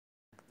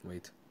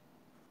Wait.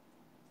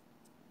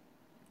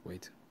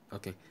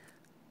 Okay.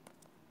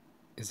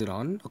 Is it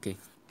on? Okay.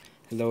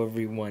 Hello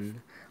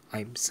everyone.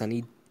 I'm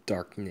Sunny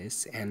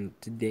Darkness and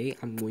today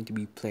I'm going to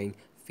be playing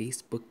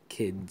Facebook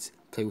Kids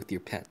Play with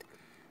Your Pet.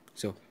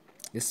 So,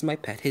 this is my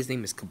pet. His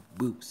name is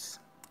Caboose,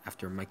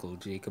 after Michael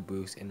J.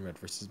 Caboose in Red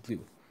vs.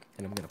 Blue.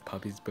 And I'm gonna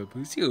pop his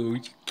baboose. Oh,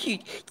 you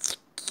cute.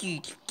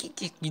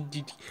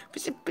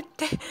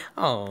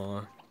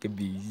 Aw,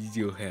 Caboose is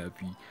so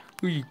happy.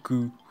 Who's you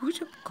cool? Who's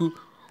so cool?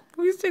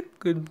 Who's so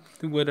good?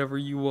 Whatever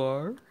you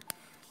are.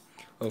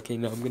 Okay,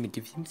 now I'm gonna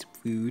give him some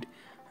food.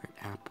 An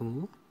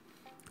apple.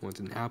 Wants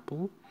an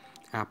apple.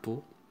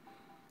 Apple.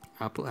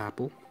 Apple.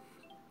 Apple.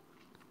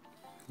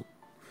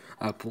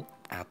 Apple.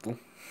 Apple.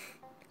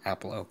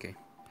 Apple. Okay.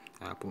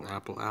 Apple.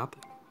 Apple.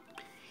 Apple.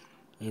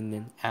 And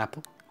then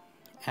apple.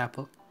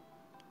 Apple.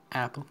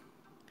 Apple.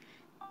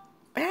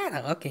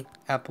 Banana. Okay.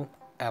 Apple.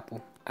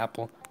 Apple.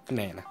 Apple.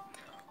 Banana.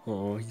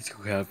 Oh, he's so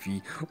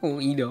happy. Oh,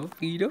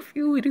 enough. You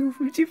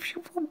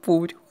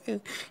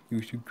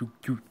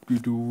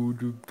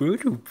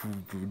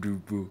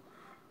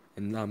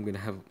and now I'm gonna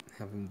have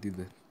him do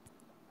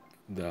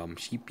the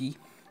sheepy.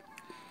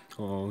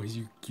 Oh, he's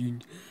so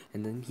cute.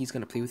 And then he's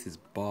gonna play with his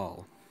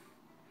ball.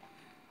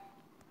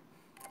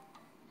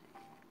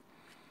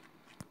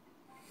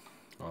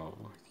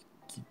 Oh,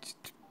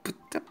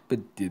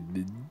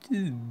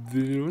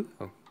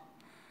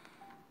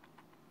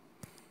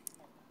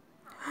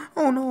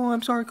 oh no,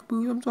 I'm sorry,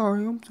 Caboose. I'm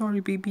sorry,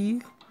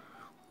 baby.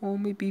 Oh,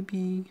 my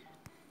baby.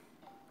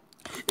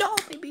 No,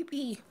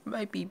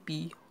 my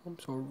baby. I'm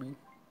sorry.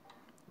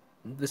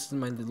 This is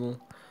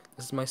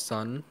my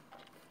son.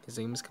 His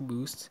name is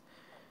Caboose.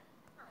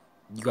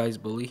 You guys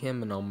bully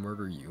him and I'll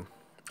murder you.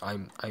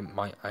 I'm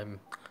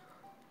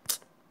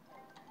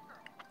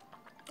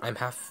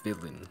half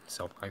villain,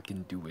 so I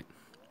can do it.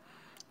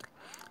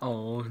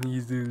 Oh,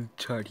 he's a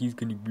child. He's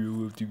gonna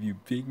grow up to be a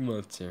big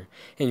monster.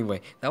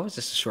 Anyway, that was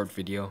just a short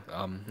video.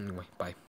 Anyway, bye.